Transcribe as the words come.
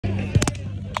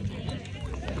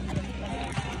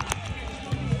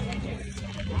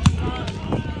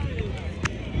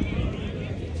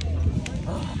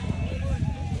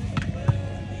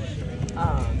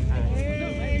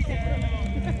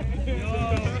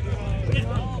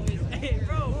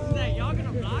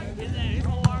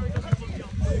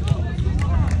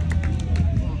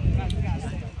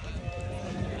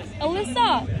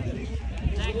Alyssa!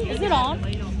 Is it on?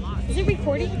 Is it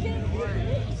recording?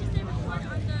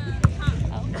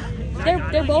 Oh.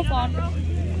 They're both on.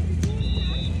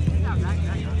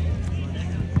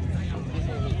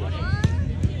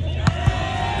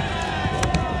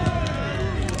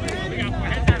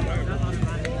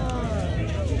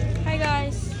 Hi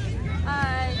guys.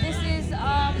 This is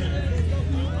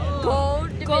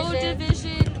Gold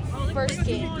Division first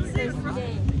game.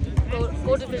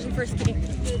 Gold Division first game.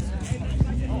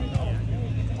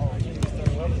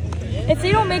 If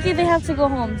they don't make it, they have to go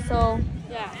home. So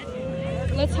yeah,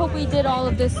 let's hope we did all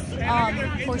of this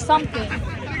for something. It's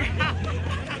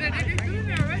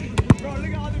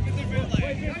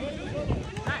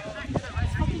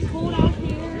fucking cold out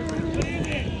here.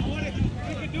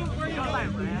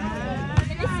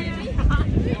 Can they see me?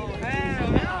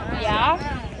 Yeah.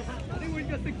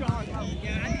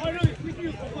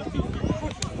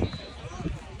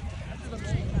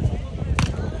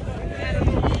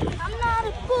 I'm not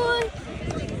a boy.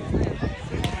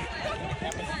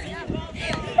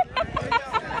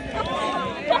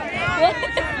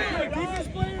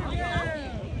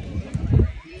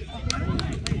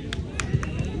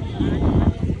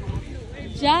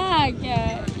 Jack,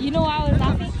 you know why I was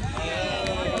laughing?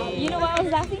 You know why I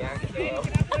was laughing?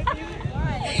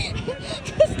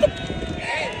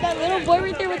 That little boy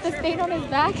right there with the stain on his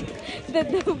back,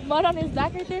 the mud on his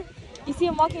back right there. You see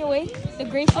him walking away? The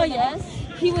gray shirt. Oh yes.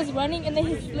 He was running and then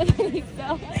he slipped and he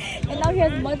fell. And now he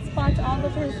has mud spots all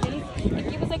over his face.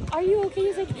 And he was like, "Are you okay?"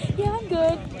 He's like, "Yeah, I'm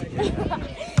good."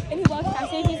 And he walked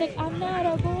past him. He's like, "I'm not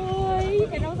a boy."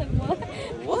 And I was like, "What?"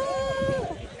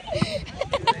 What?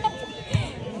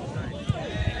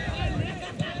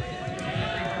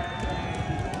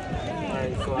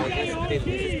 Alright, so I guess this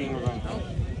game we're going home.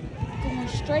 Going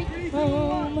straight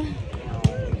home.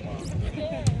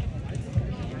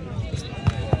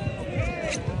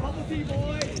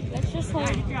 Let's just hope.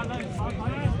 Do you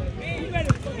guys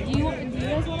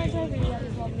want to drive or do you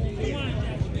guys want me to do?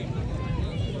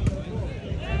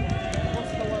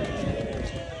 What's the word?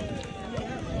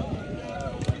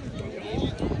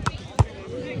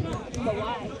 But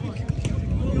why?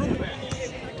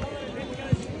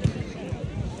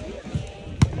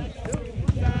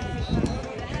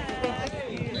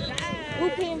 Who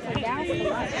paying for gas?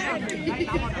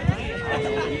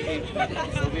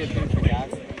 Sylvia paid for gas.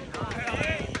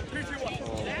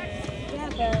 Yeah,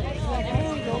 but when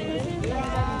everyone go places, when I'm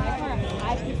driving my car, I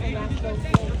pay for gas those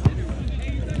days.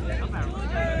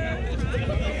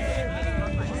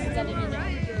 Instead of you know.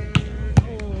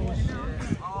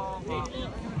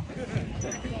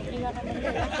 You got no money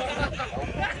for gas?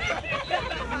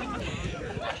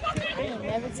 I ain't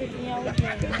never taking you out with me.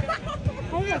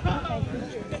 How do I put my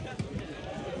picture?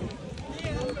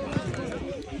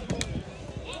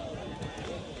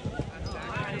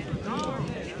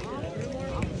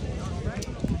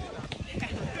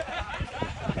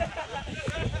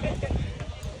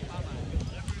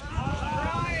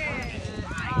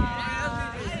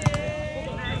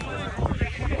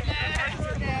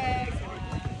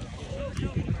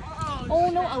 Oh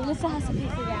no, Alyssa has to pay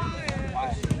for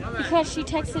gas. Because she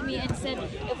texted me and said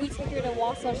if we take her to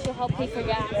Wausau, she'll help pay for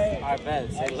gas. I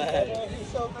bet, say less.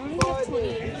 I only have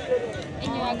 20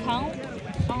 in your account.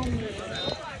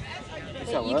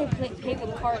 But you can pay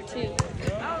with card too.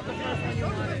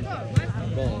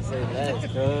 Ben, say less,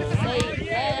 cuz. Say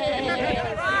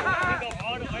yes.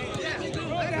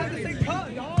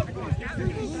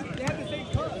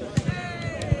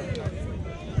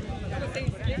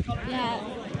 Yeah,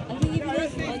 I can give you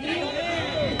guys money. But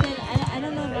then I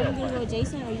don't know if I'm gonna go with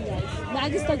Jason or you guys. But I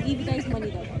can still give you guys money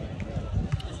though.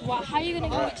 Well, how are you gonna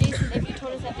go with Jason if you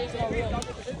told us that there's no room?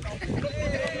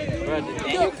 Bro,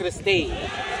 Daniel could have stayed.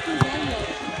 Daniel.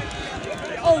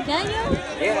 Oh, Daniel?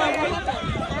 Yeah. What happened?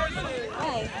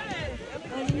 Why?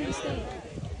 Why didn't you stay?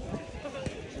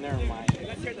 Never mind.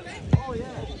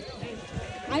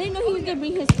 I didn't know he was gonna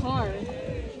bring his car.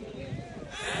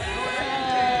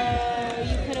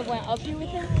 You could have went up here with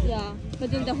him? Yeah. But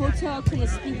then the hotel couldn't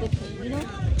sleep with him, you know?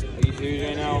 Are you serious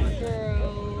right now?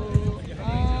 Girl.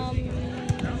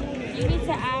 You need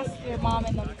to ask your mom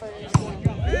and them first.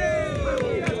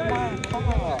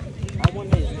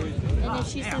 And if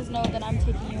she says no, then I'm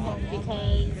taking you home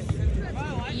because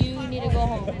you need to go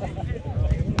home.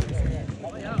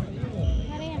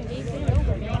 Goddamn, Dave, get it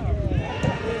over, man.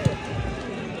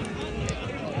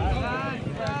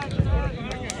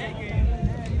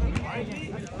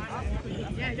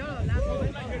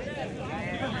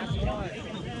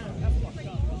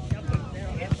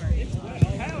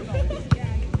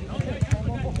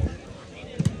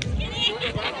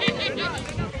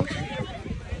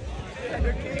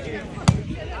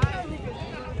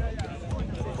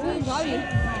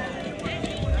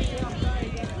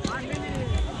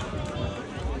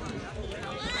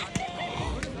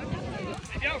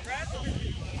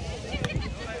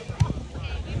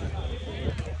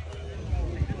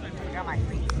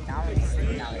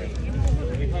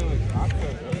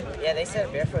 said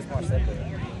barefoot is more slippery.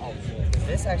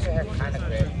 This actually has kind of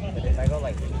grip, but if I go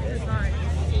like this,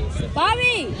 it's slippery.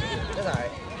 Bobby! It's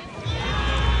alright.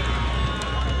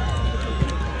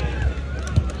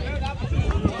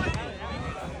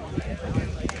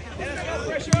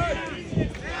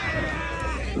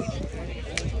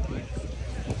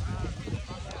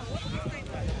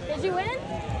 Did you win?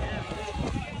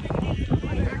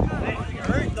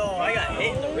 Hurt though, I got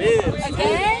hit in the ribs.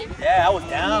 Again? Yeah, I was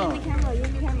down. Use the camera,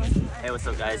 use the camera. Hey, what's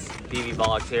up guys? BB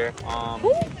Vlogs here. I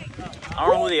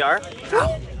don't know who they are.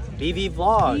 BB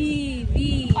Vlogs.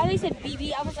 BB. I thought you said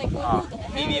BB. I was like, what the hell?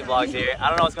 BB Vlogs here. I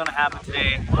don't know what's going to happen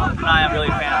today. I'm not really a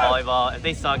fan of volleyball. If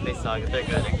they suck, they suck. If they're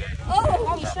good, they're good.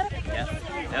 Oh, shut up. Yeah.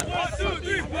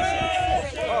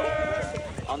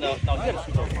 Oh, no, you gotta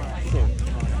shoot over.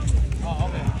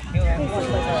 We're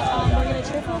gonna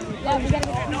trip him? Yeah, we gotta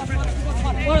go.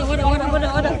 What?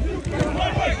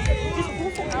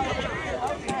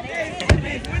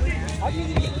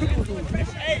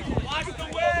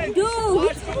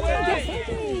 Dude,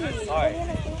 he's Alright.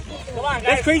 Come on, guys.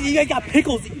 That's crazy. You guys got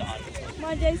pickles. Come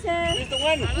on, Jason. Who's the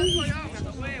winner?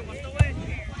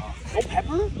 No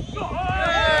pepper?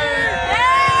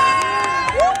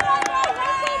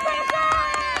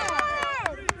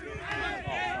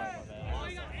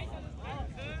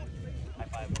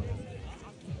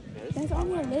 That's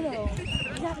only a little.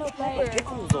 He's got no pepper.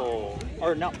 Pickles though.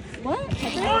 Or no. What?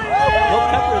 Pepper? No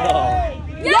pepper though.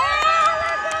 Yeah!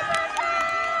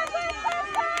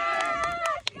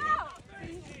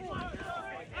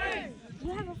 You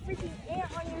have a freaking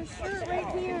ant on your shirt right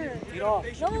here. Get off.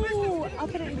 No, I'll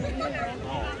put it in your ear.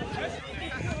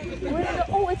 Where did it go?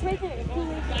 Oh, it's right there.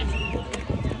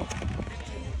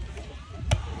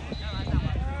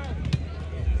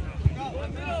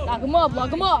 Lock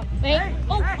him up. Hey.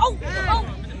 Oh my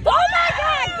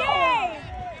God, game!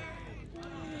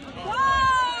 Go!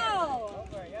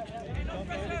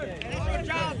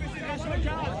 He's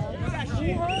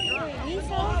hungry. He's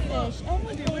selfish.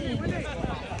 Anything.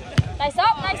 Nice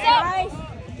up. Nice.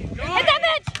 Hit that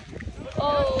bitch!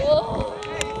 Oh.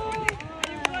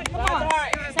 Come on.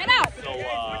 Stand out. So,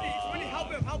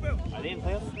 are they in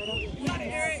playoffs right now?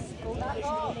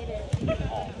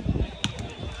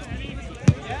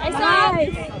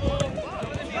 Nice.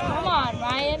 Come on,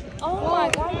 Ryan. Oh my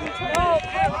God.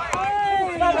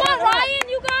 Come on, Ryan.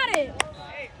 You got it.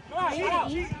 What?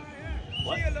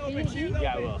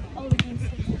 Yeah, I will. Oh, the game's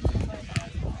touch.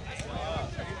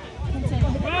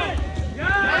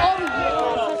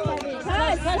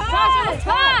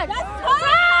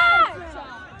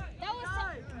 That was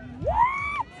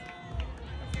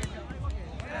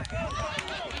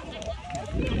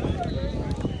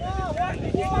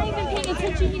He's not even paying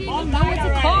attention. He didn't even know what to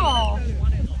call.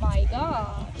 My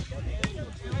God.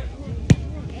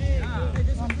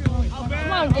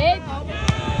 Come on, Gabe.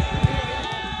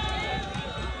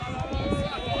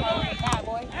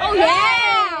 Oh,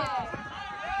 yeah!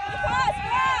 Cross!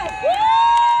 Woo!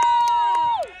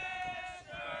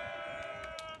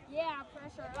 Yeah,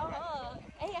 pressure.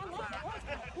 Hey, I like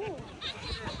that. Ooh.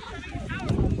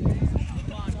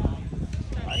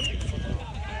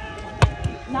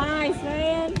 Nice,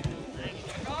 man.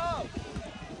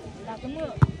 Lock him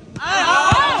up.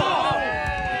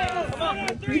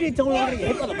 You didn't tell me I was going to get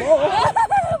hit by the ball.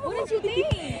 What did you think?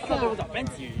 I thought there was a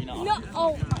fence here, you know. No.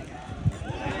 Oh, my God.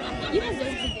 You deserve to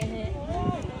get hit.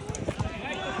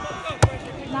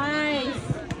 Nice.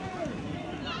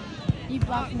 You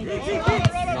blocked me.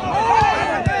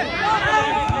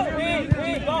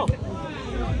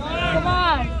 Come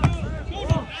on.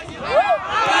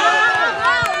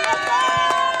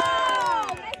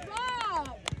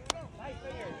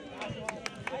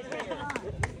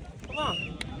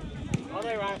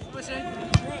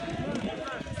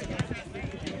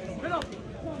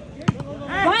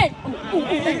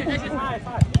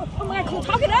 Oh my God,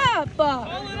 talk it up! Talk!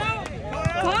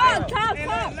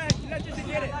 Let's just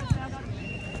get it.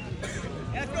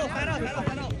 Let's go, head up.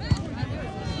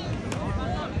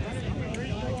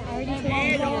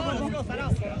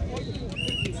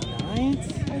 Tonight?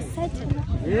 I said tonight.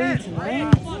 Really? Tonight?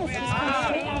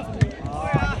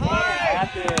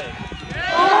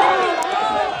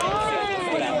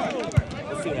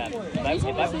 Let's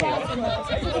see what happens.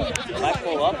 If I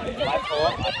pull up, I pull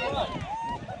up.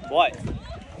 What?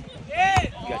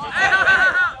 You got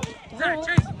your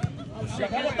Chase.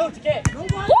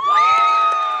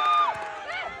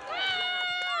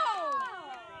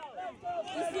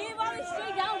 You see him on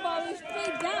straight down, Bobby,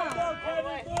 straight down.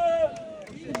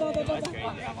 That's great.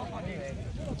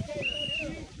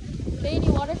 Hey, any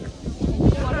water?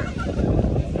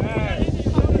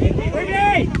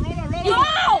 Hey! No!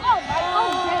 Oh,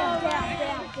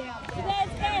 damn.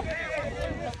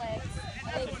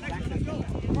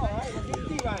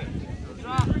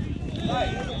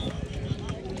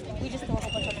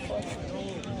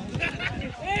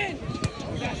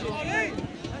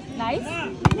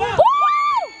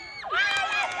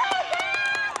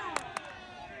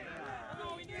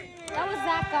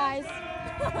 guys.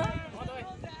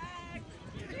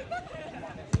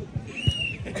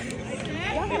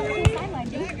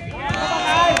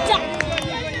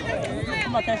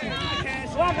 Come on, Cassie.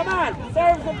 Come on.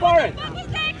 Serve's important.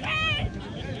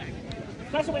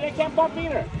 Especially when they can't bump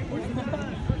either.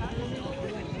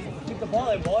 Keep the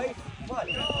ball in, boys. Come on.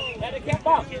 Yeah, they can't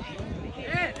bump.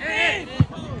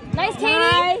 Nice,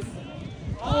 Katie.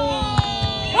 Oh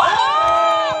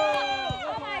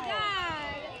my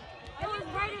God! It was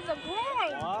right as a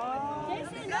groin.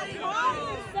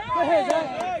 Go ahead, Zach.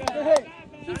 Go ahead.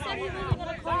 He said he wasn't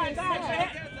gonna call his set.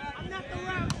 I'm not the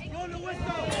round. Go on the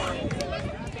whistle.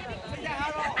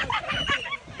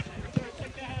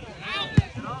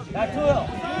 Back to Will.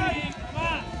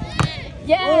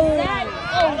 Yes, that.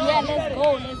 Oh yeah, let's go.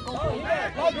 Let's go.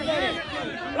 Lock the net.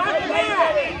 Lock the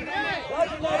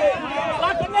net.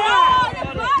 Lock the net.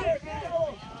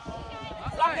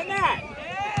 Lock the net.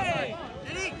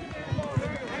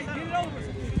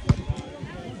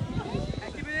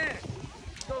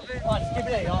 Come on, just keep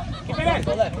it in, y'all. Keep it in.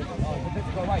 Go left. Oh, the pitch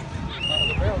go right. No,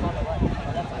 the barrel's on the right. On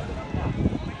that side.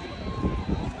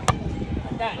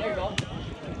 Like that. There you go.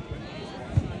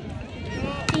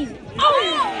 Easy. Oh!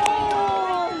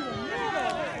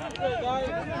 Good, guys.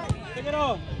 Take it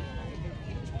off.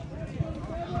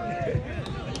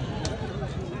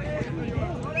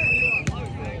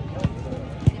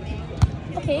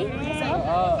 Okay.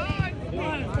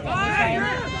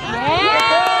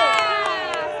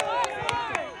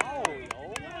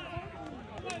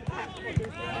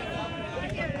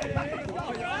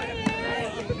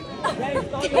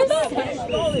 What's up?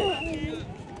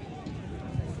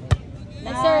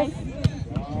 Nice serve.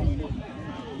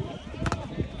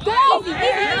 Go! Easy,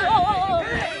 easy. Oh.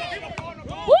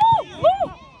 Woo! Woo!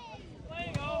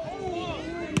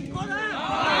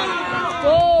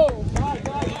 Go!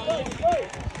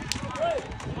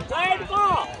 Play the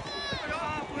ball.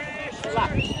 Stop.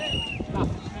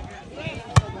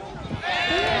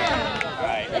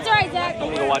 Right. It's alright, Zach. I'm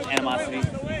gonna go watch Animosity.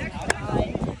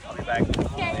 I'll be back.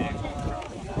 Okay.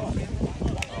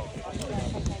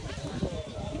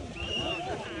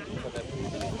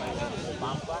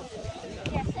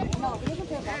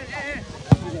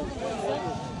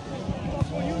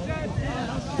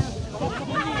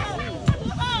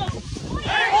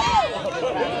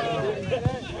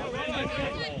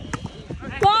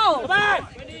 Go! Come on!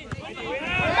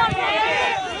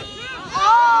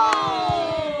 Oh!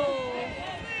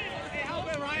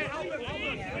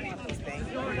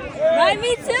 Right,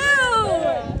 me too!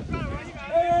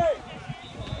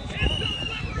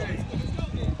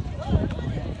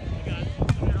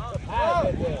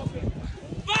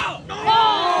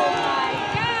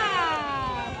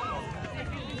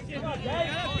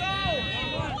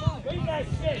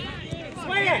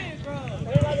 Swing it!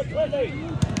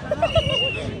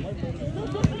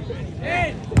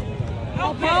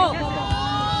 Help!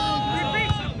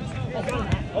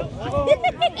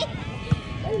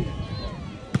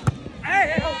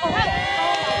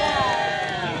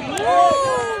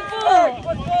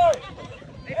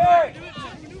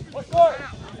 What's score?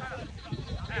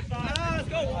 Let's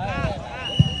go.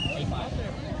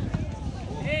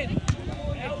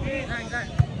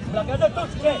 Belakang tu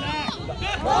sikit.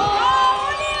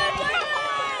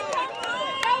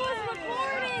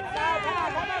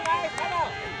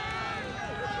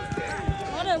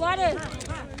 Water.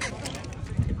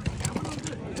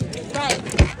 Right.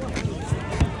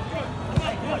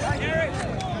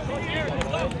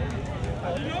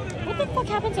 What the fuck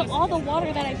happened to all the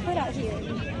water that I put out here?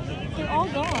 They're all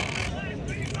gone.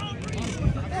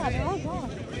 Yeah, they're all gone.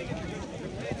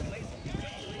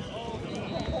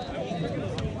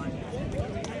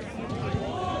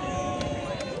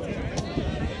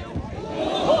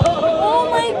 Oh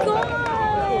my god!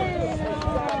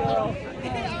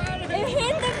 It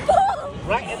hit the ball!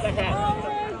 Right in the head. Oh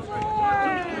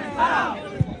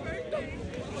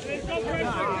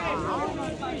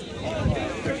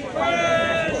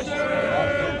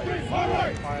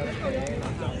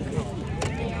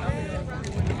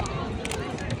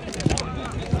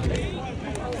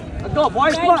Let's go,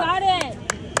 boys. Come on. got it!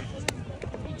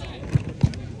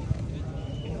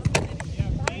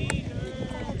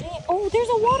 Oh, there's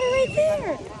a water right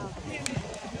there!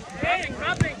 Hey,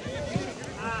 cropping.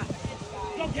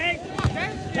 Okay.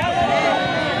 Hey, No!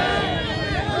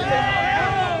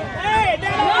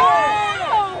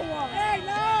 Hey,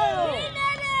 no! He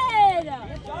netted!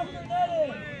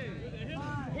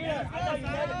 Peter, I thought you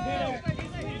netted, Peter.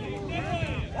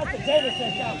 That's the Davidson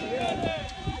shot for you.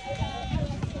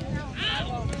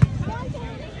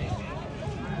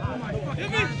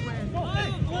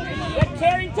 Get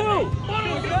carry two!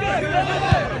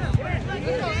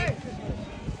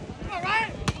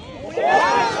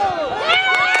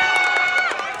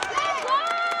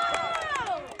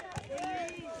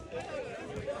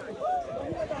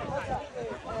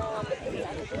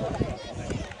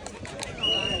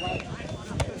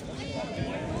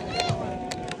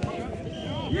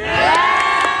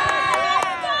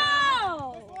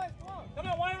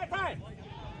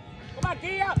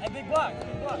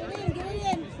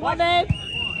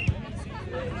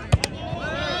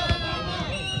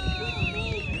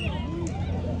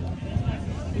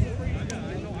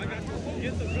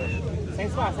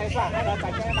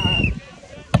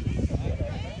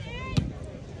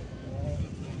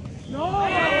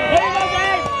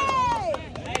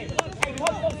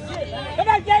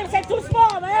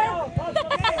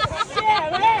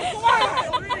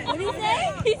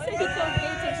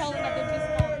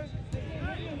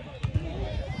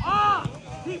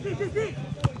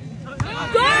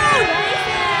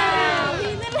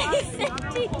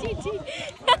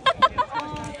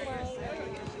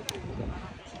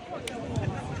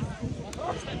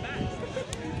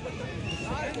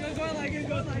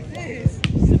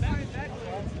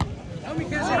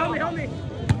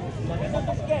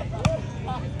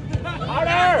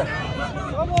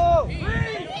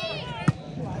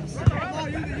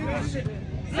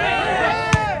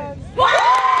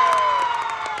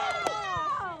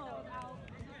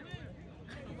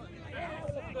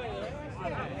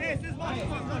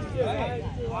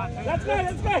 That's good,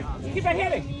 that's good. Keep it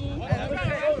hitting.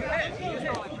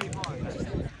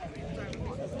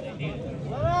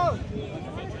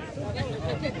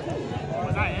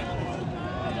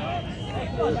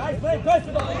 Nice play, good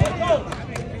for the let's go.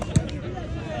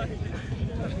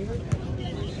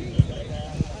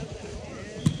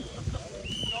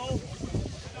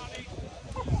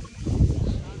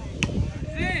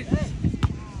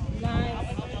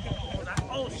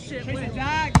 Oh shit, chase it,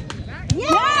 Jack.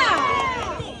 Yeah!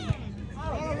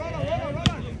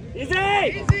 Easy!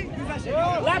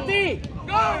 Lefty!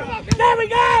 Go! There we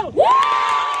go! Woo!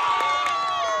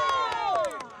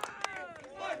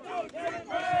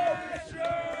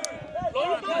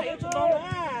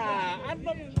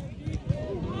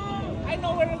 I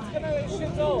know where it's gonna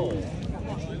should go.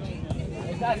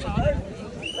 That's hard.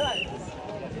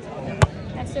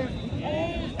 Yes, sir.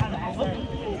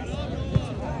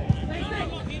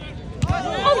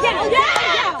 Oh yeah! Oh yeah!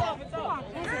 Oh,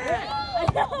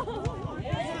 let's go!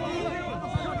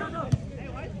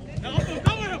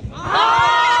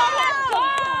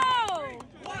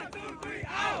 1, 2, 3,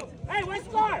 out! Hey, where's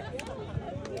score?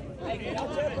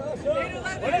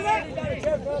 What is it?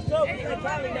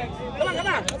 Come on,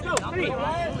 let's go. 3.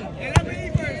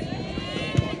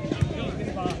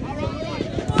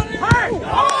 Hard!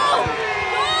 Oh!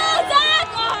 Zach!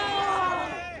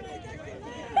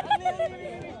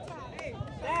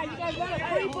 Yeah, you guys got a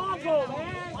free ball goal, man.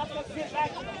 Let's get back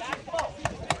to the basketball.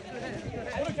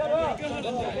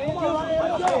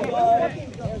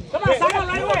 Come on, someone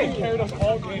right away.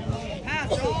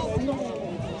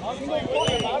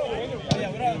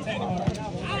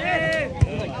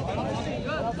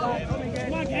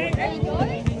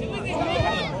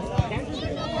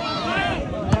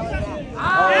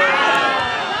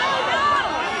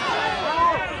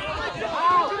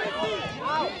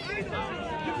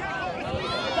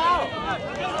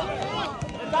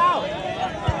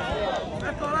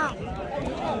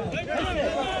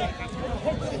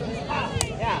 Pass,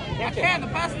 I can't, the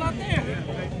pass is not there.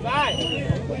 Right.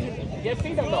 You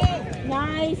see them though.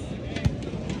 Nice.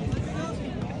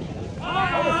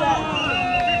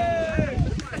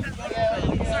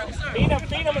 Beat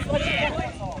him as much as you can.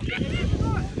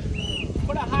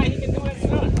 Put it high, he can do it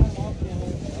soon.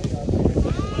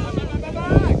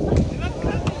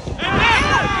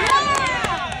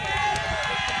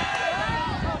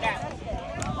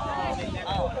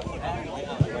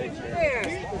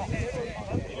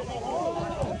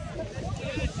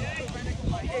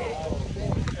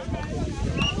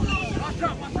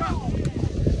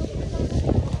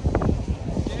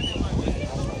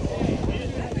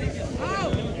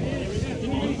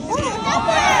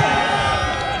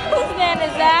 Whose man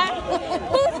is that?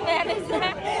 Whose man is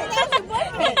that?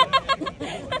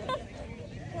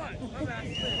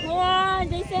 Come on,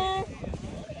 Jason.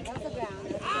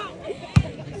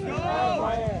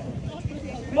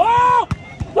 Whoa!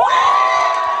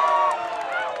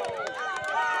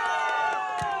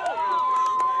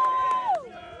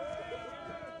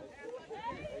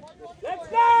 Let's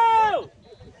go!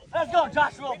 Let's go,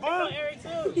 Joshua. Boom!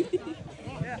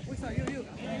 Yeah, we saw you.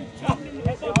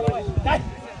 Nice.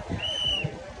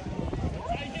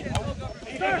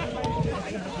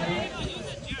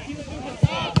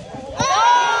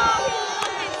 Oh!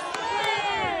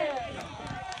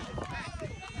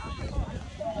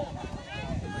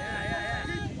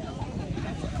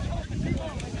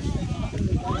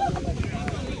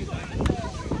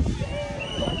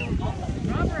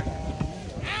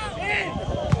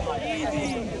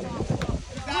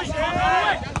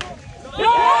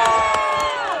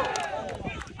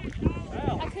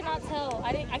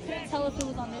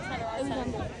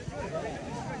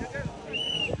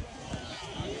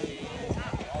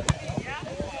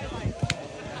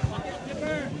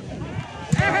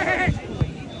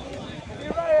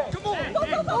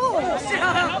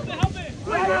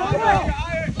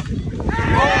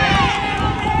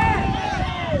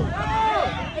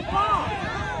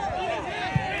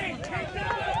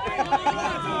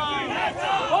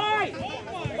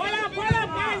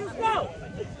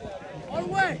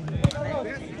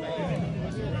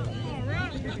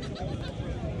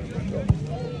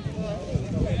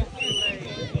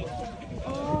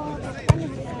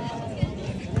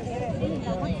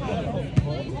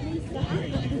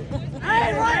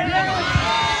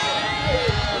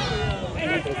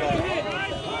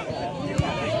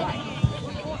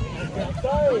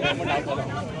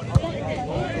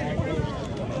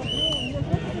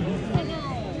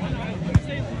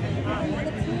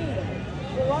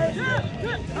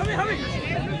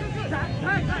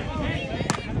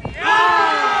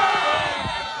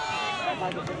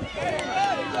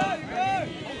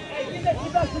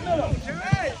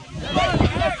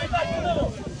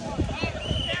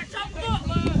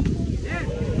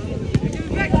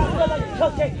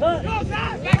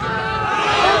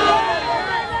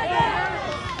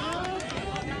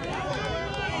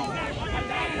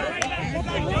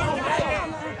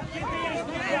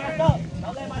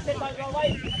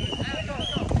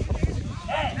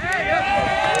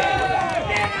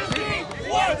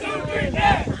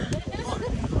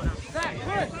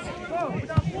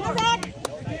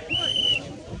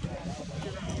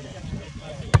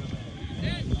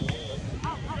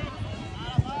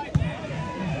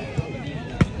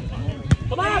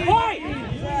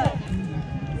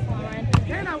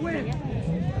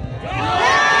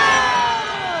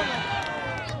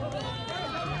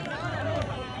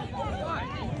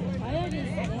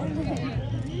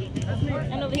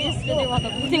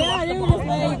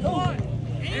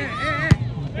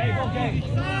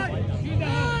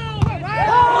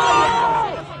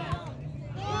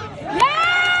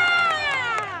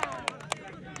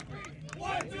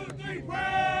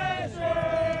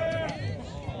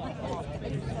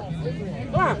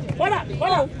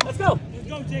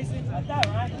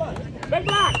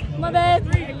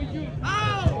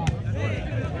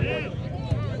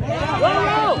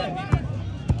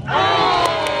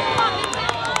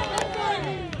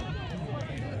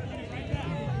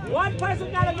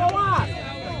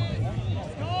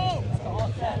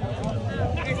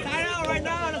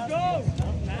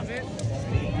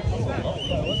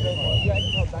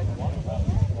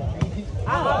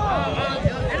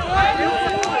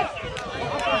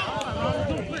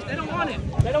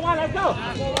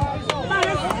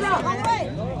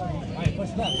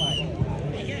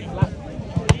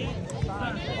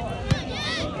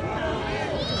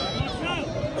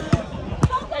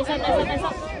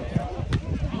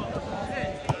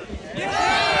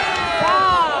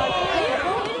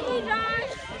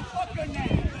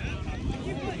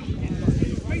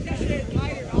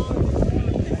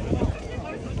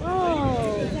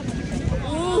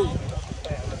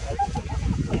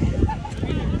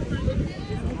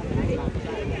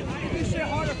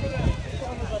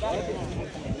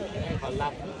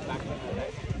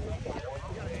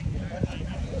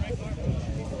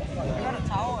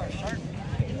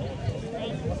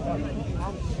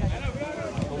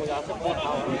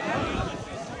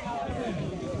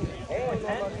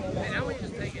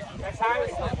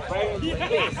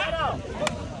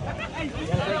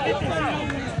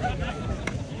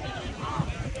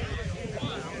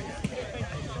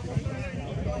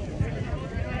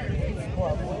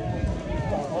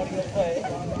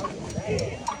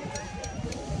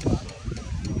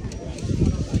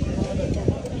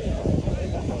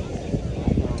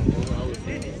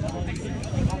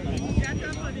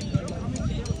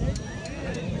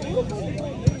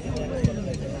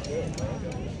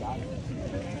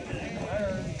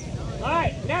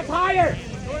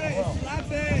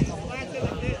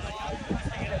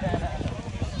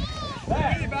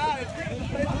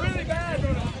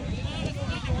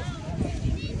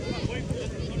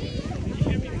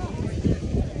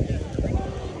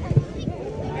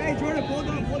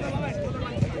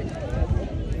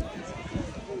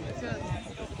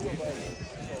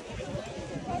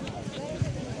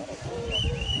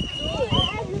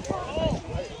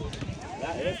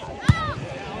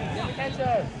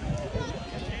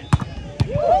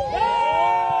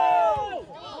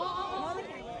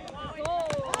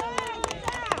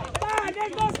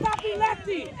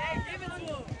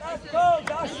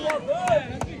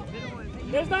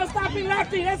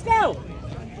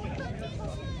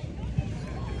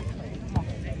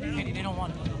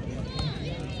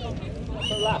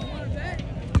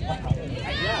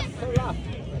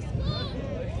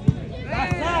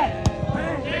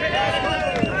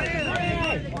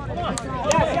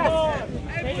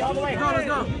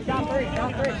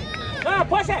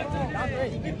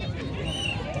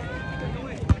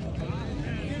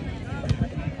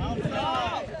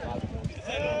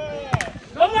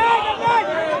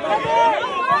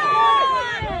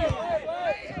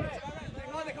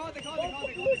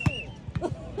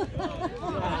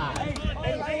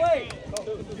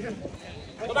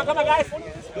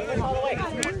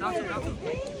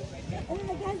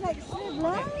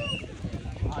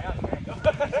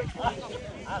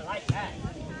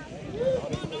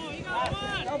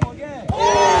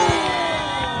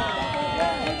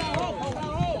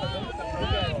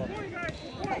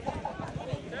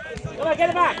 get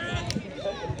it back.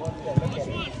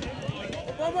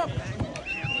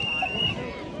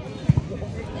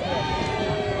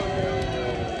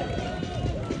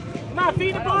 Come on,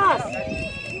 feed the boss.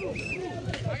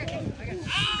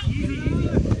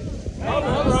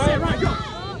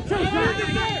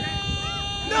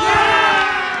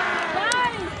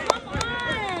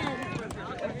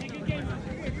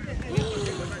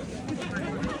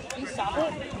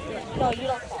 No, you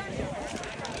don't stop.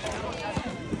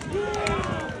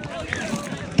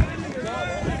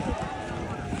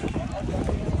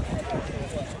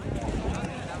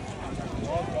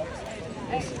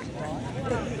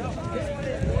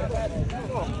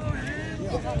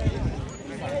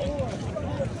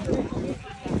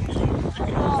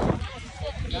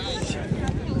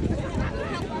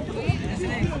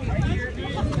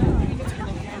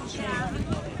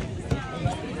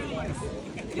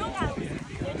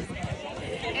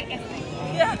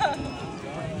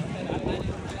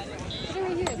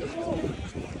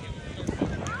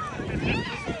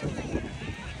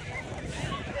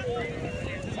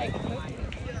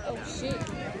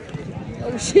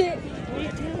 Oh shit.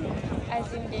 I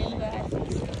zoomed in, but I think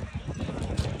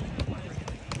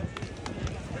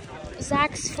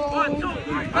Zach's phone. Little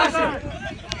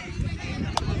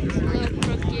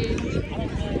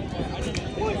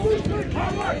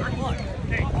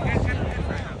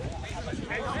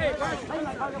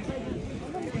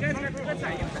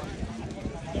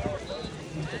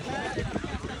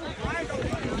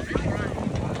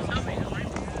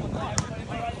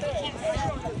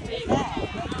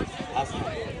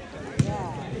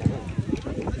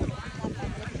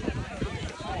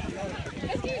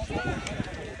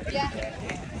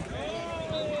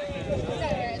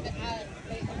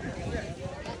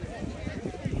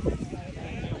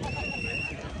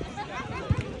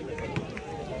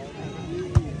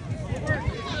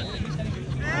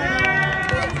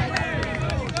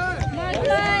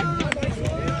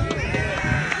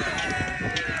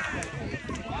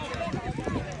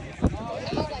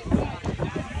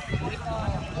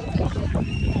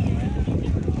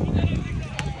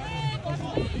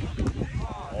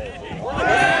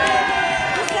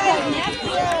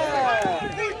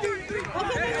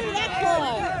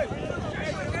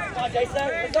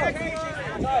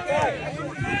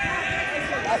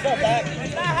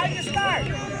That's not how you start.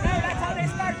 No, that's how they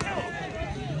start too.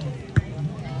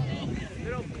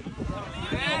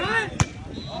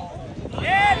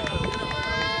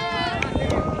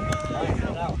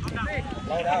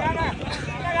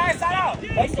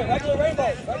 Regular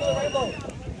rainbow.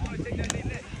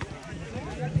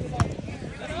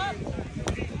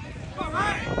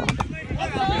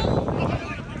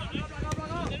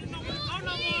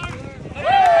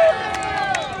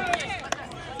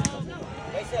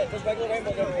 There's regular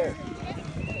rainbows everywhere.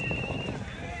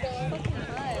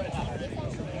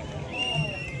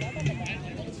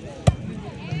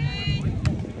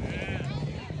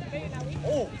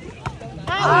 Oh!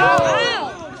 Ow!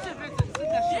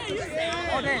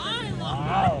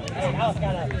 Hey, that was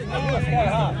kind of, you were scared,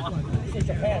 huh? You said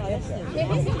your pants, didn't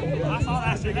you? I saw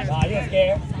that shit. Nah, you were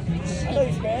scared. I know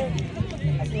you're scared.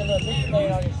 I see a little fish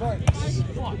laying on your shorts.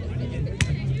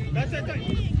 That's it.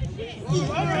 Whoa!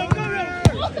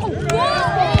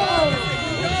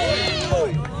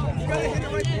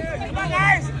 Come on,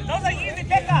 guys. Those are easy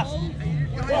pickups.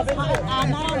 Not on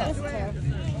this turf.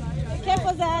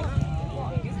 Careful, Zach.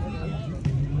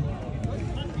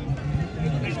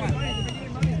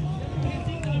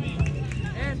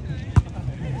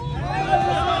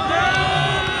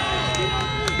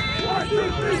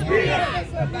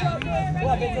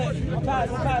 What, Vincent? One pass,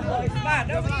 boys. Come on,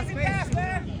 those are easy pass,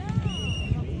 man.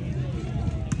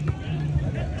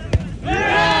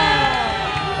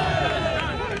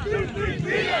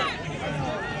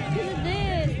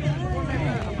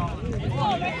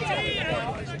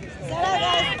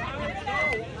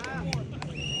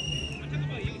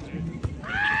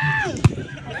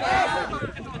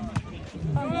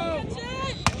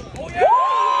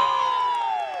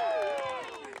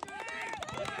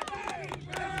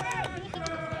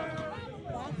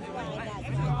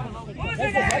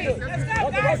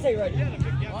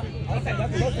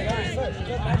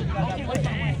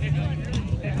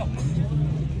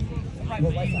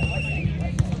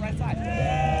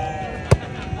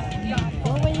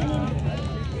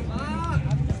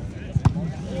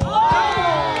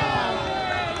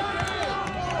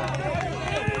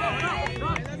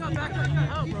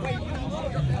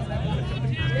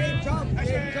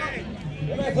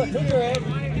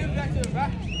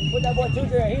 Put that boy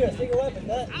Tutor in here, stick a weapon,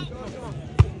 nut.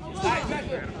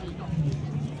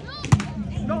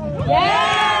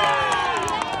 Yeah!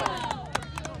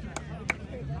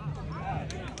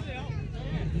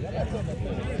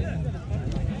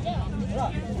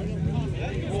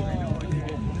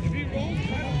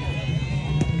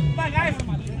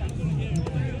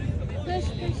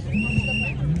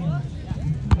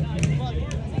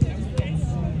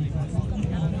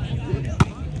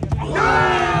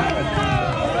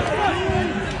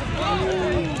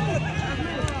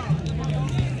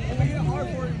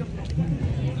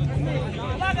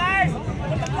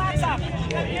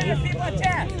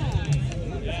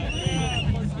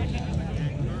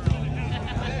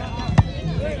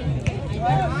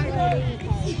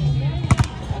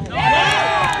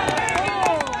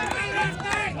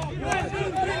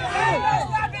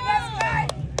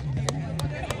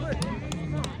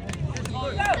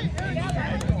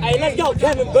 let's go,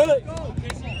 Kevin Bullock.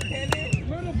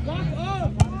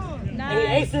 Nice.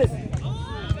 Hey, aces.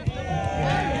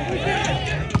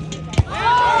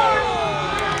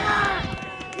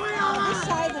 This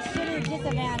side's a shooting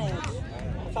disadvantage.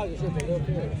 I'm talking shit to little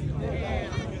kids.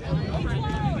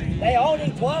 They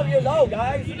only 12 years old,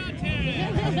 guys. Hey,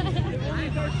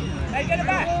 get it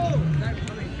back.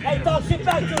 Hey, talk shit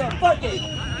back to them. Fuck it.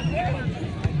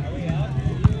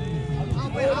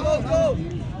 Let's go.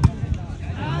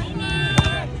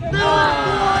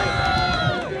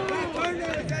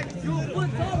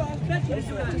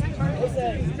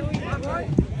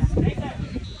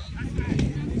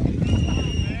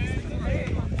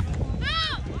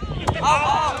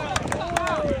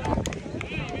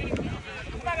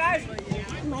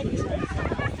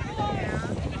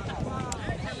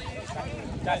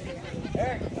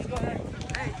 Eric, let's go, Eric.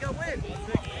 Hey, go win.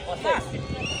 What's this?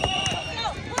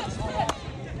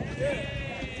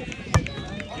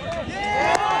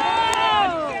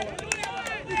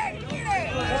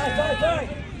 Sorry.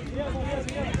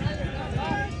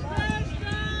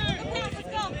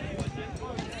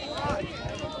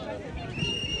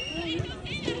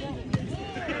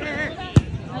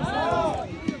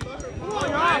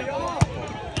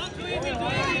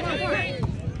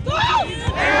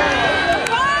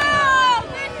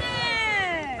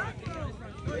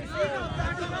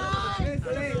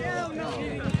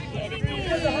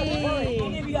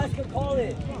 Only of you guys can call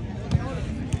it.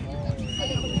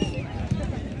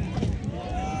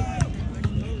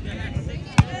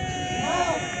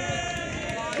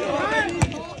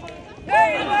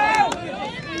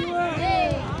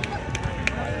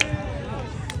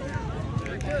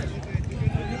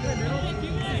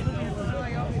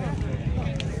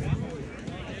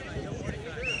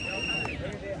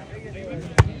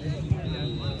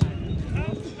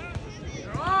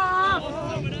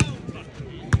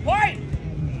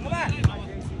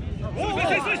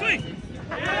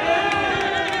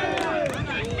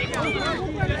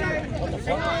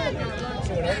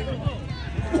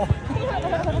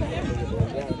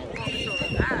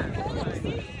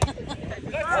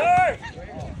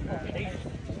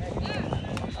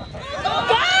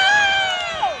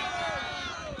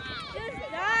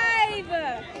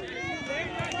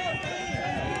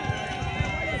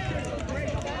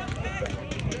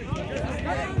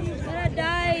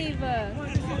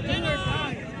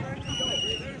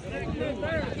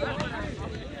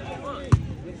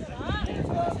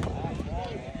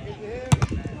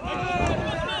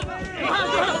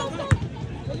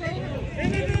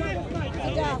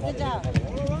 Good job.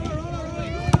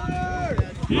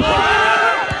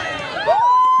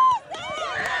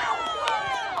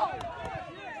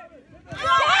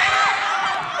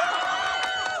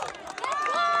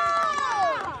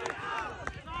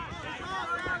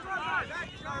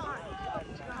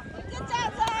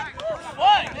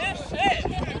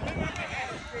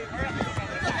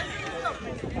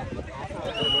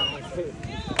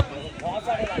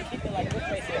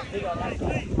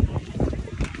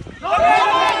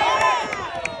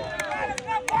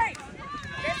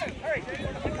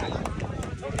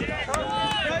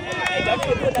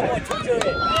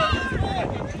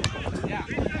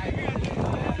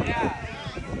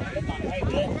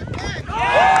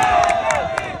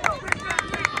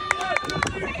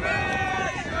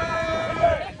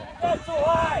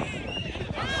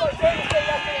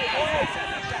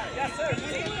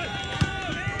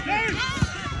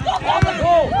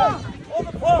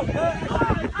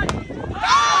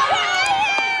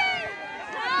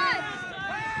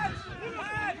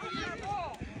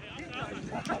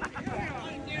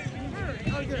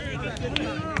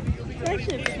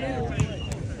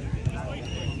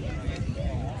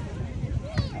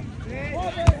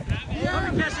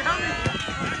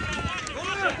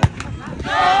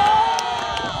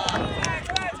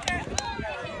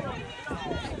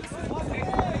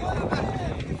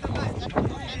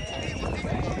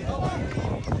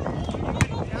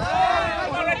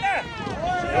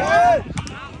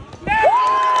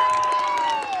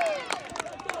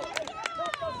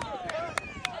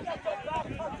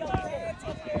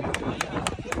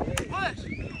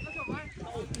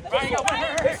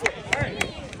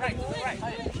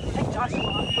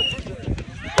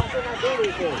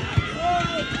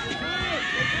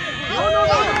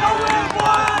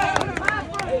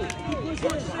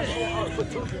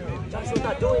 Johnson's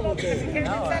not doing anything. You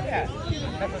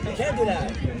can't do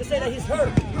that. Just say that he's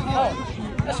hurt. Oh.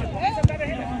 That's your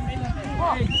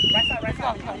right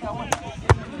side. You got one.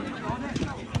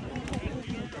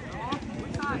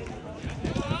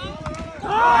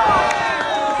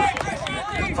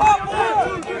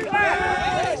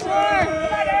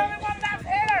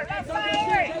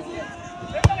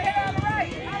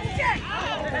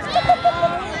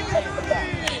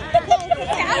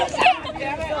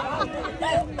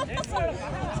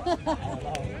 Oh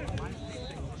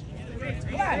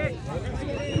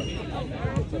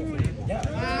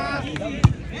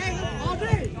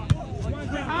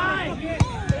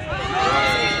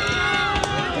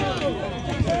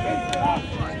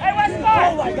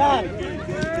my God!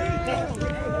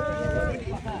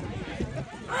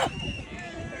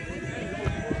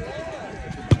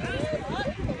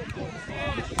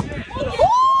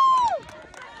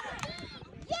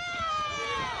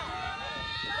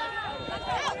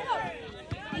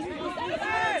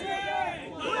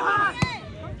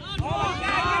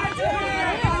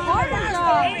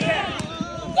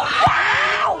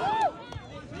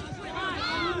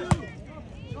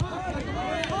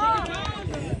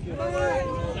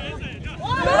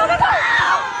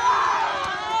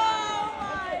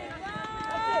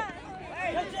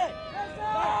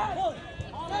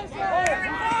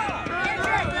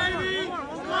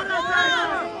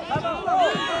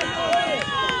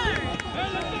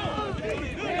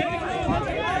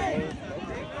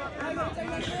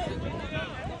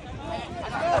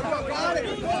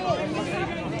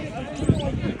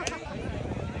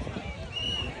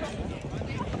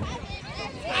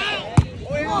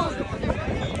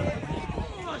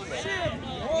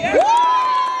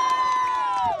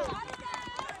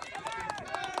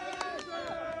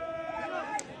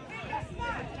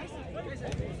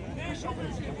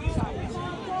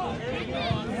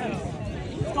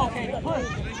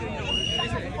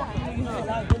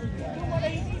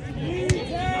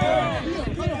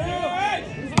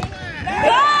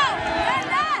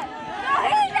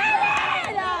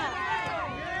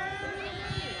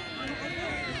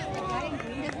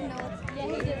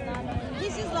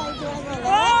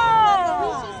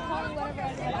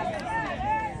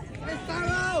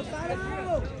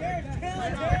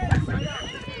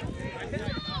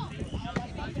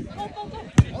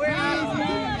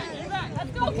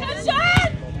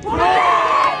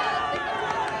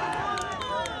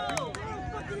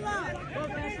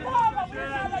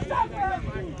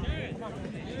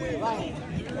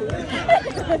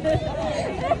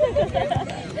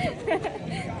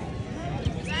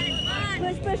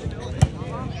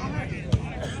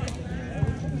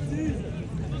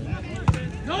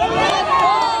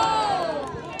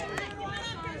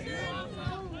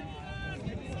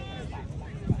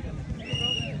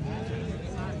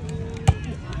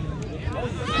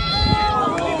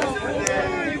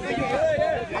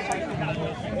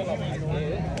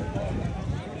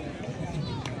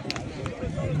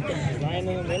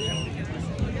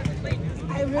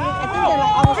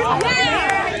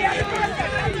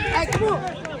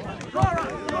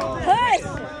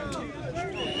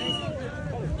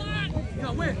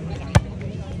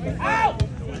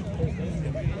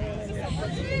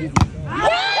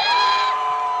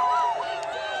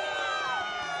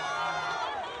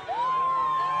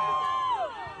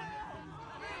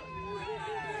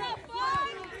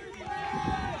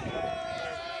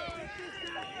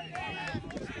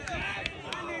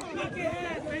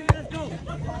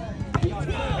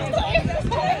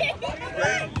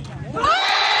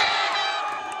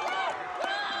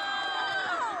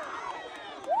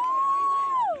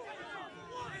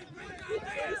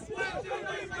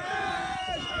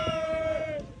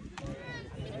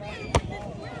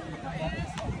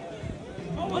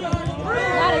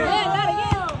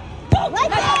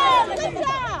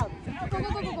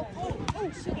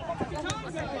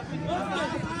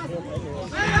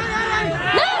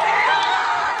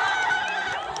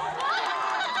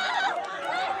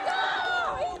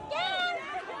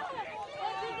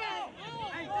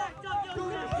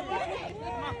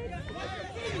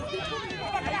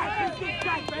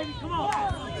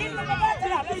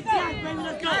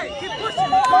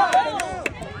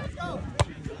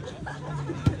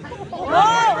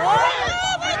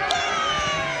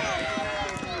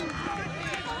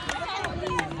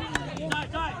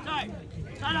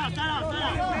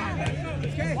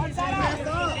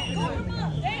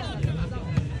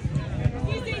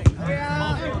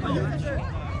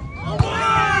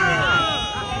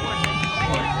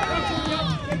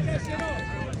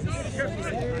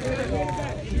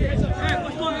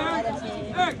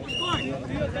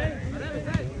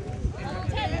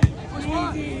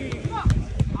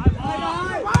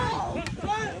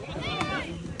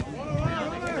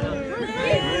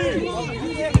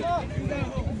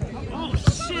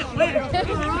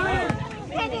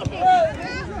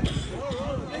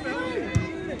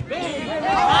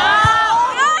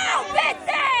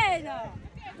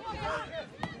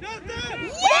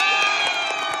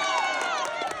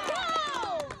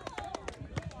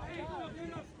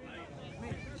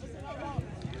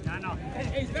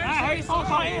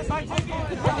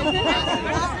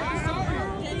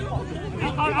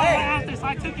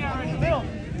 I took it out in the middle.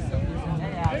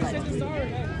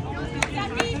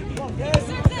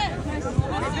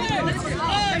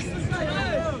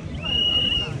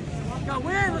 Go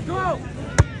win, let's go!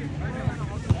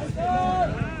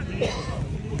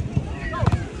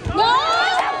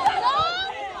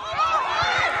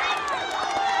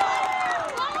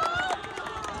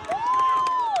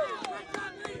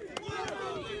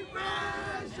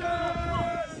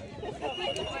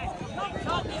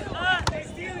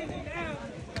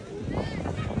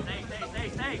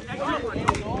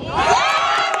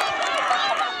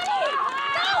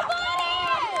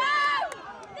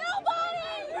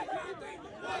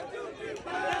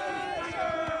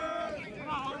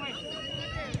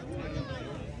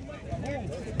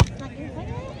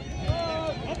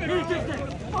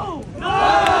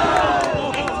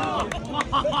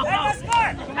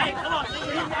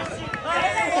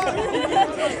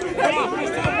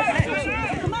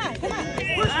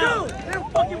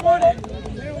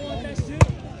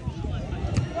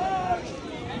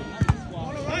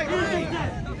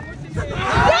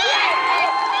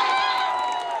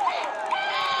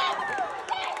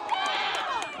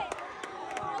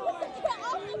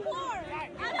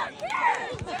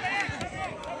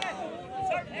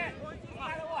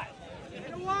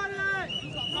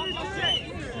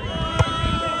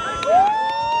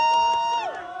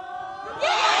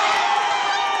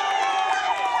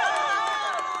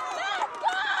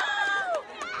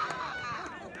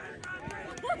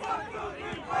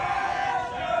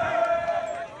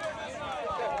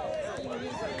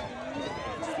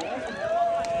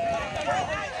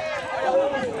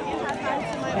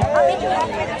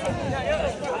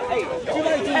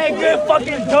 Hey, good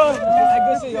fucking dunk. Hey,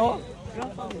 good shit, y'all.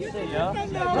 Good shit, y'all.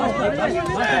 He's not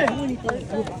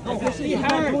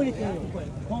doing anything.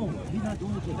 Home. He's not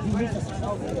doing anything. He needs to sign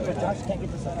out. Josh can't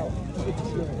get the sign out.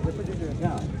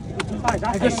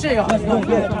 Good shit, y'all. Let's go.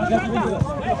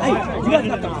 Hey, you guys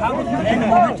got the power and the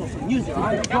momentum. Use it, all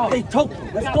right? Hey, Token,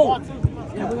 let's go.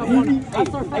 Hey,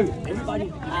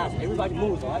 everybody pass. Everybody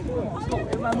moves, all right? Let's go.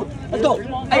 Everybody move. Let's go.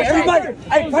 Hey, everybody.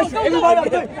 Hey, pressure. Everybody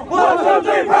out there. 1, 2,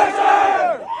 3,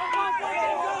 pressure!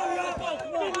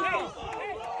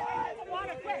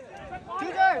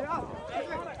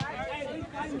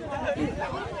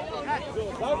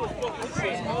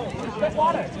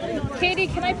 Katie,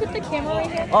 can I put the camera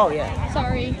right here? Oh, yeah.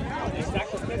 Sorry.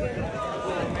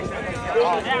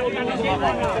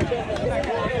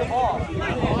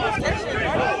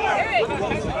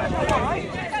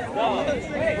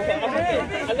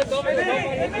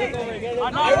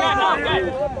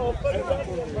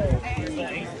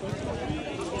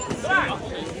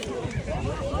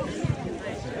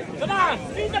 Come on,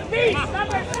 feed the beast,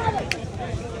 number 7.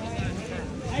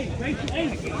 Hey,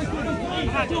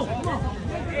 come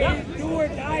on. Do or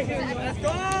die here. Let's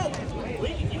go.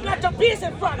 You got the beast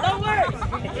in front, don't worry.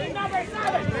 He's number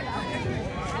 7.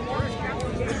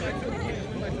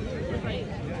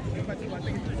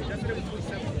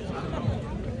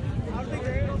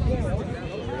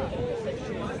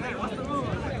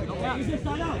 You just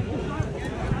start out.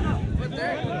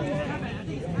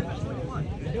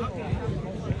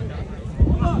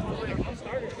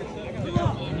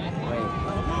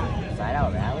 Side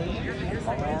out rally?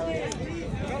 Home rally?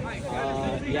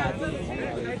 Yeah, I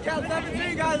think. Count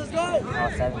 17, guys, let's go. Oh,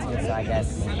 17, so I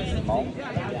guess home?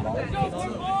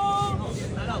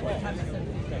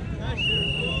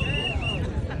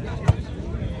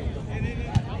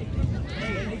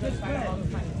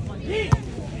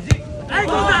 Hey,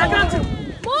 go back, I got you.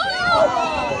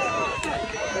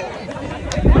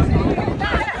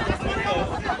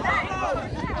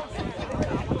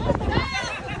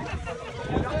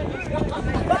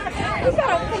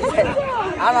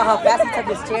 I don't know how fast he took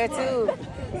his chair, too.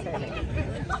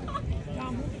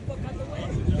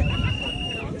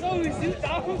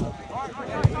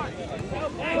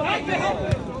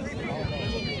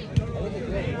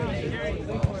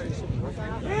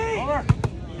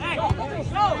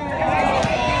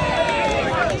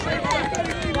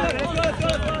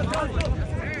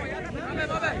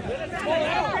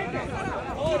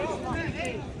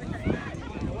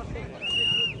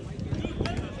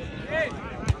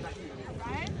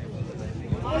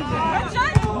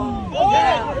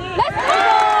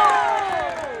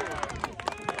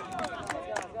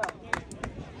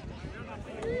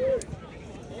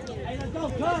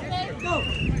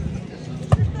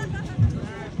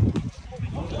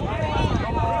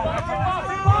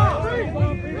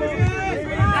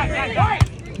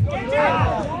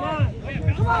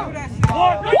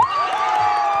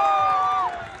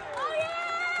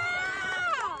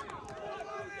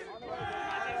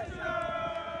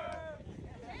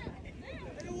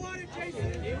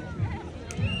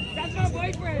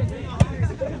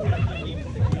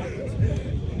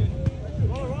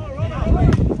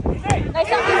 Nice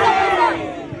shot,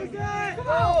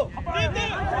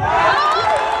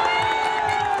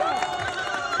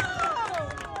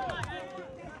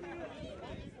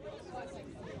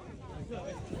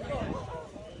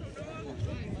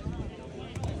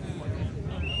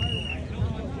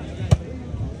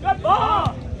 Good ball!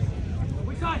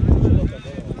 Which side?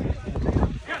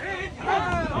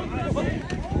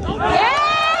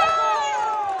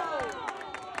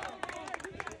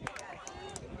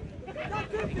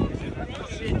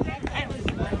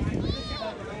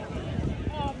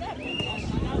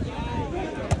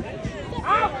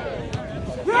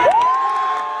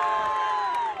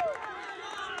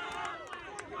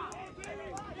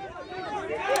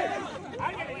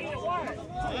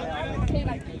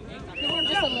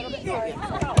 just a little bit, sorry.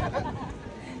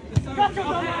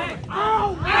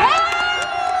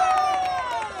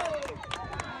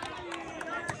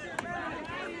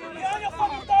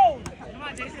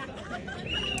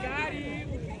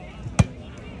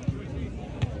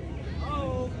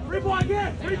 Three-point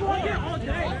again! Three-point again! All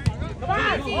day! Come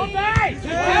on! All day!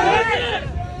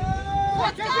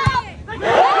 Let's go!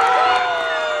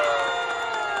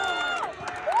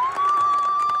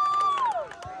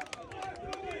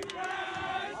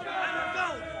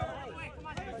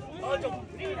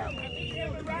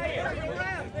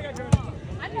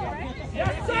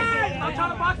 Yes, sir! I'm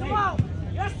trying to box him out!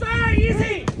 Yes, sir!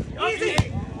 Easy! Easy!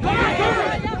 Come on,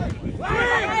 come on!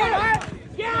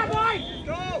 Yeah, boy!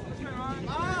 Go!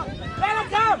 Let him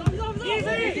come!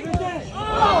 Easy!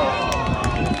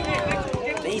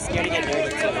 He's scared to get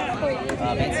dirty too.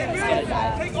 Vincent's scared to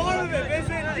die. Take all of it,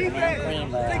 Vincent! Defense! Clean,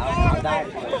 but Take I'll all of die. it!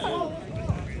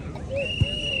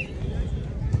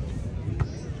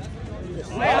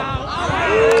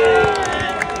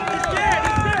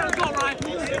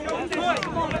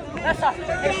 Let's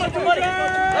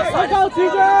go,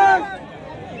 TJ!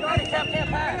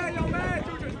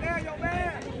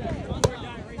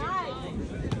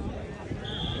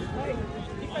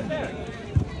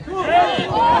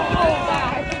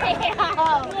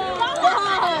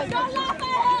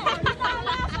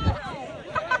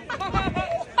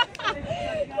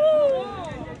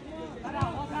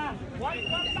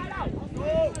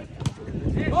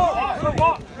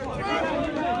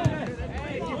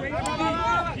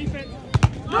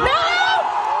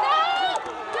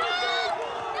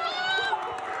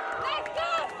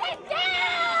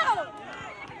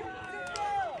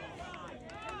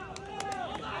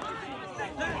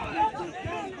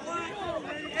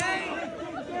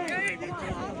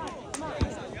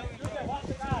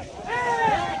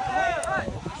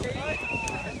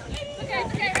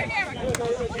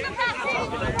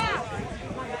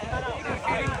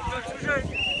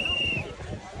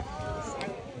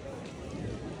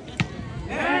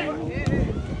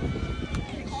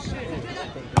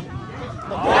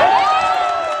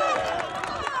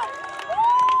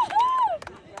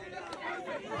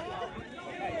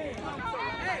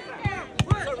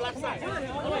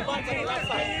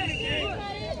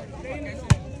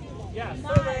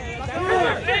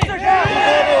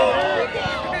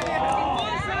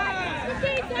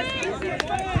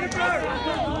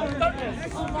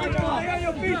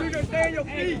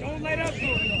 Don't let up. We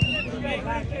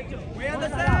understand. We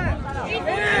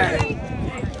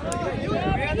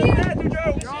understand,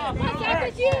 Joe. What's up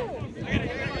with you?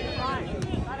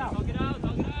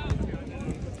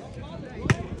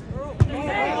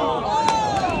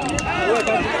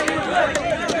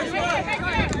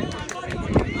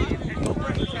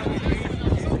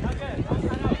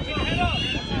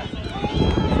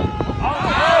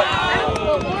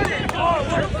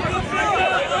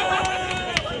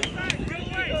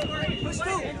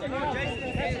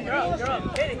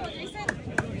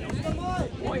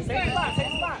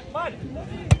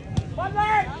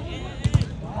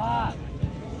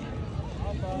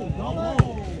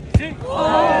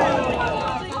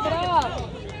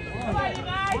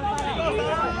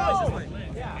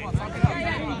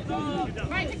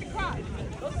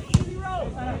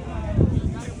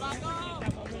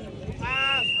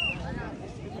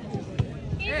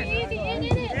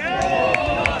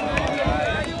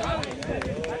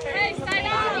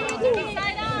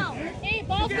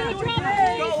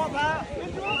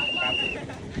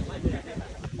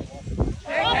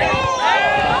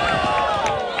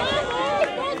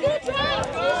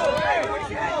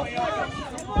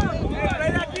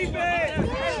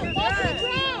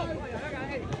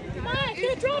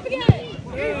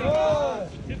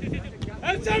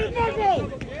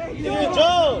 Let's go!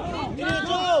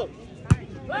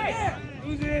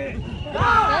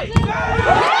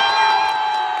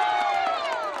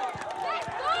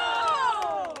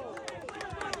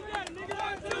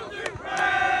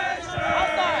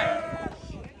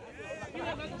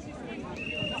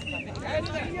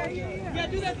 Yeah,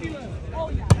 do that, Fila. Oh,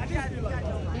 yeah.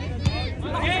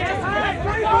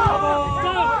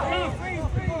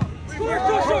 Score,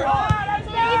 short.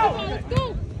 Let's go.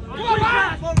 Come on,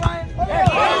 Ryan.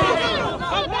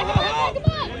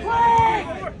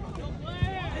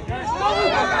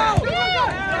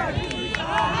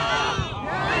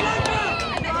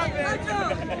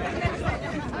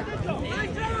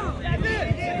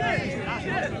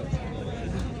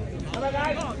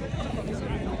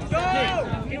 Go!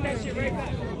 Get that shit right back.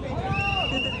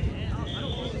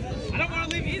 I don't want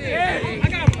to leave either. I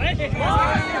got to play. Here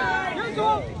go.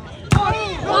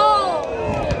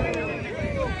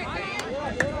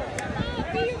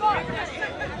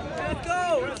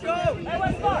 Let's go. Hey,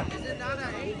 what's Mark? Is it not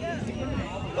at 8 yet?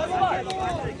 What's Mark?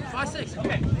 5-6.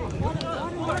 Okay.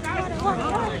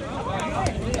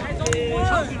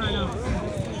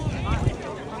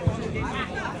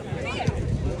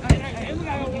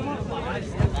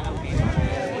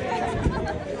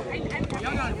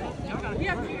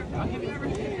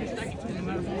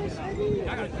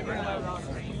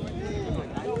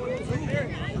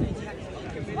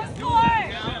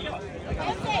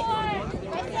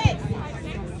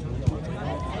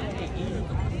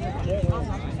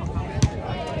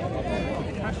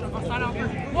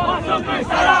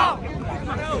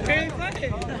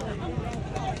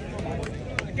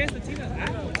 Against the team that's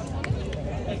active.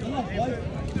 Come on, boy.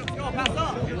 Go, pass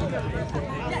up.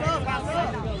 Pass up.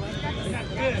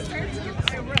 Good. Hey, that's good.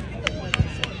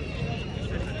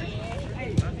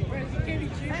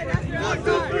 1,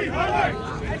 2, 3, hard work.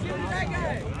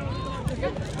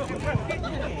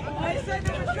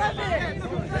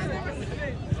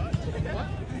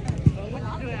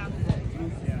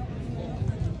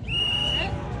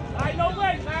 All right, no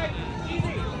legs, man.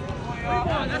 Easy.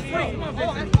 That's free. Come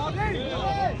on, that's all day.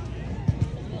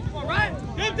 Come on, Ryan.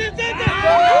 Dip.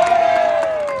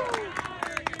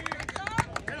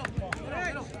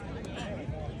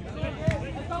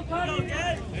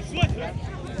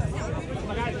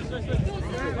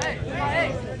 Hey.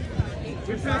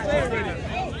 Good play already.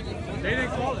 They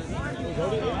didn't call it.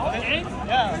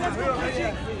 Yeah.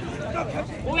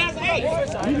 Who has 8?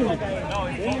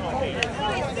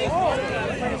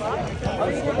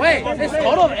 Wait, this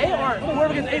total of 8 or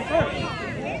whoever gets 8 first?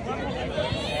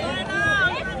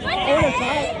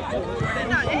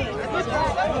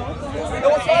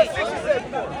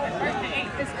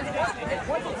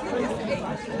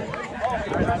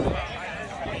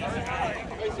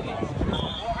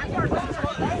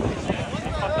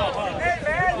 Hey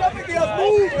man, nobody else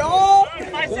move, y'all.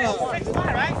 5-6, 6-5,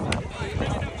 right?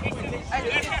 Hey,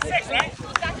 that's 6, right?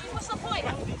 What's the point?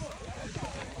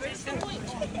 What's the point?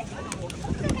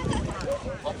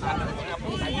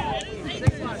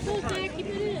 Go, Zach, keep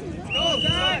it in. Go,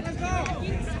 Zach, let's go.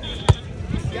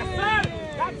 Yes, sir.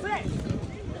 That's it.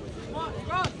 Come on,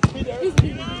 run.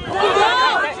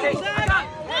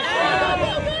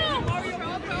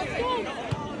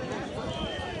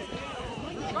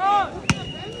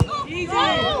 Easy.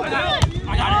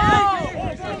 I got it.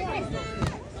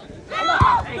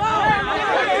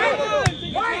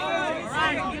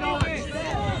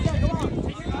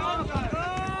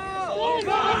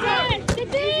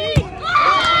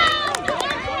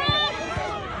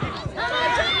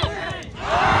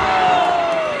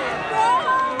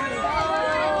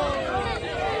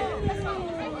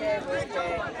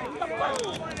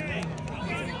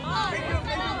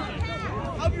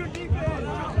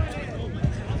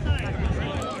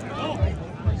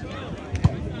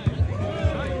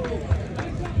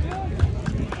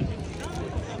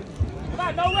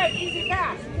 No way, easy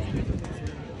pass.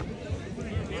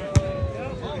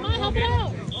 Come on, help it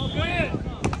out. Oh, good.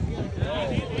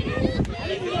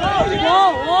 Whoa.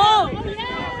 Oh,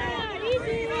 yeah,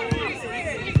 easy.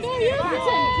 Let's go, you.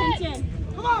 10.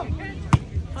 Come on.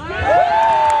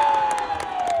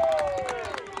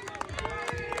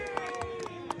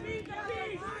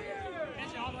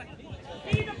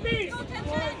 Feed the beast.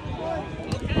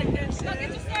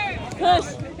 Push.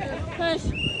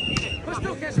 Push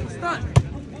through, catch him, stunt.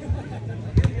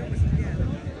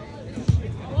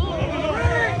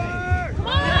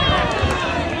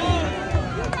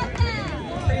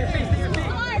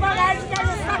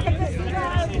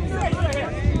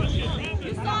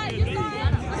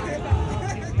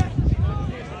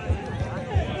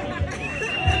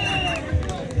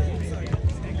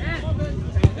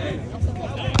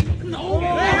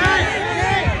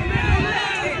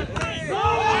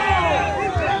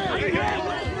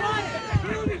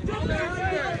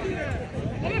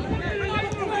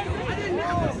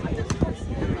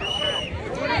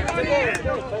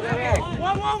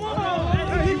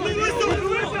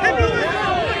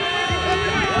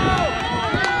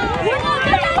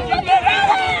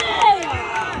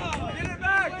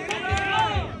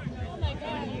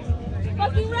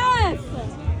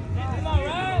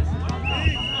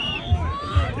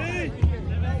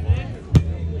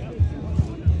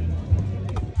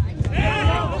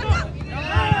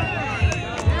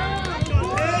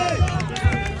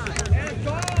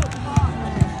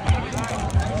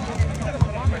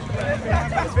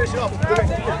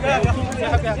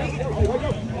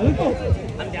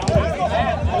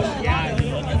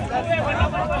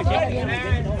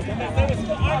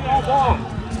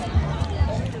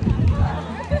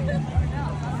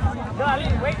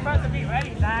 Wait for us to be ready,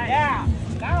 guys. Yeah,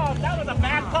 that was a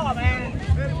bad call, man.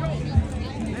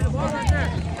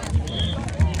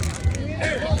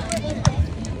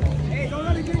 Hey, don't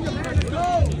let it get in your hand. Let's go.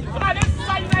 Come on, this is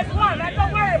how you guys won, man.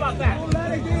 Don't worry about that. Don't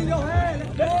let it get in your hand.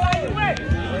 This is how you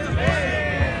win.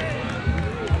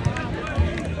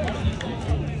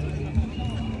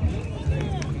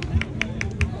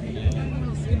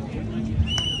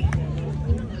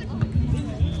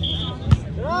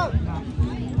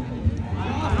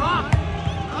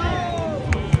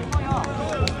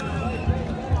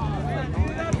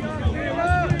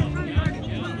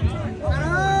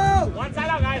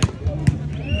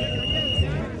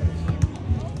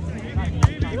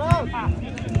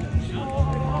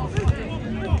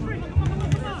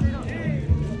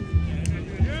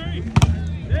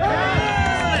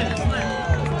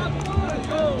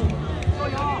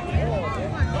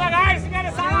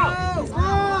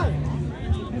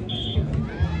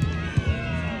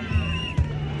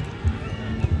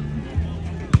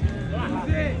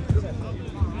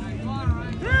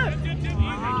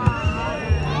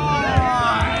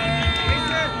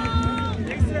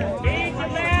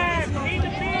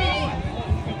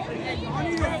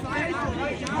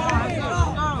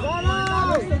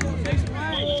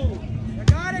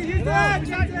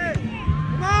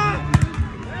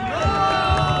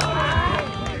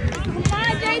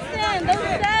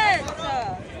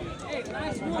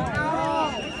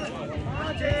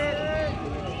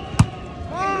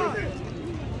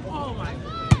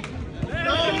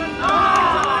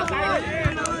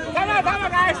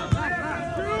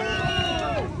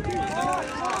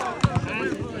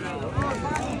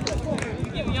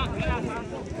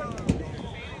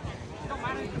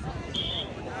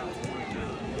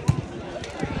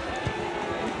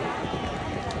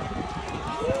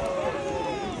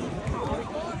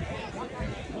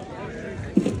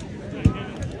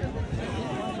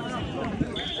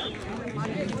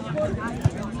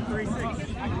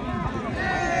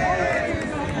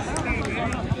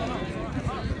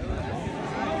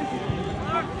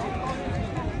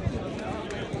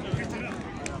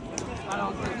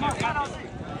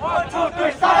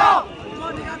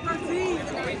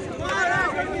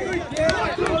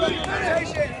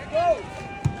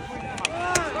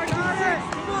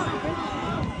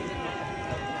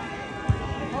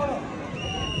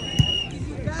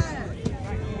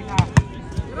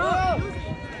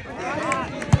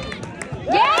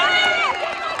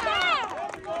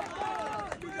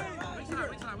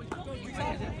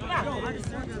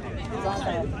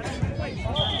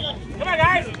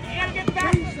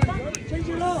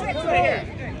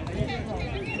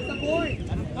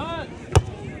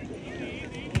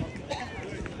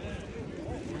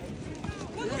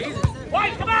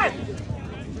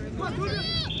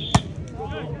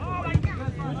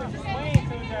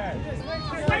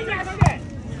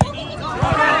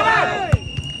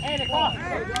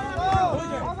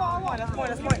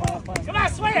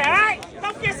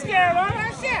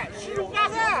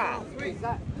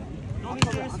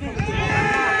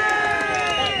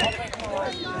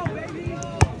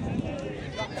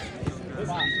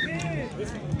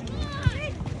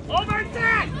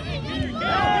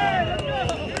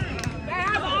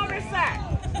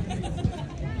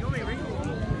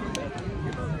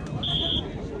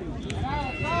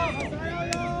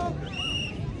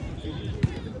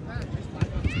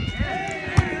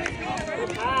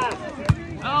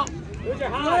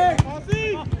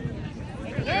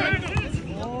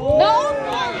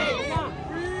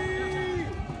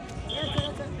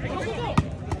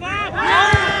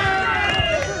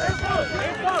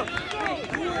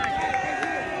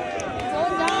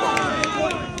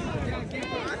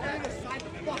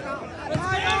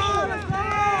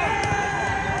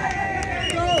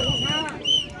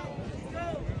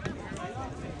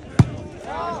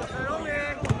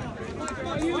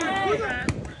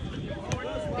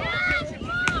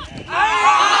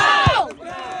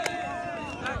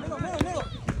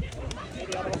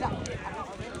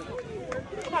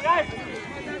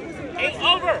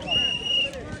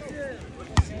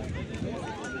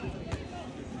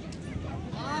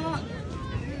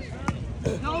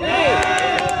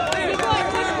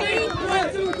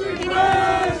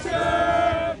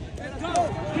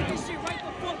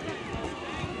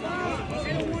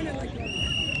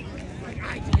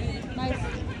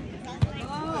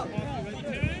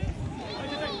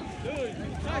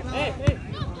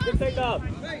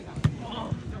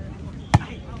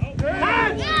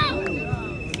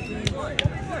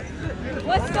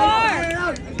 What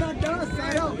score? It's not done.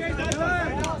 Side out.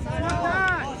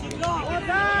 Well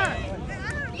done.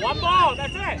 One ball.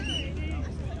 That's it.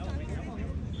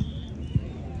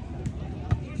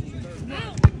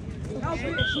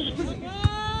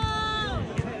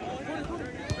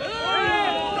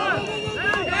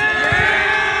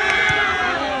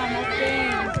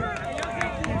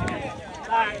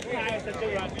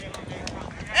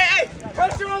 Hey,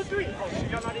 pressure on three. Oh,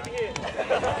 y'all not even here.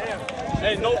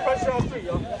 Hey, no pressure on three,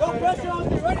 yo. No pressure on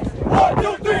three. Ready? 1,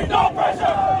 2, 3, no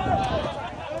pressure.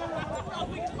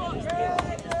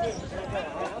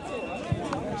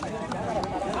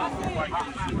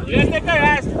 You guys take care,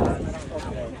 guys.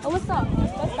 Oh, what's up?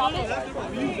 Let's stop it.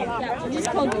 Yeah, just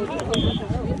close it.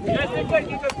 You guys take care.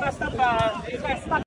 He just messed up.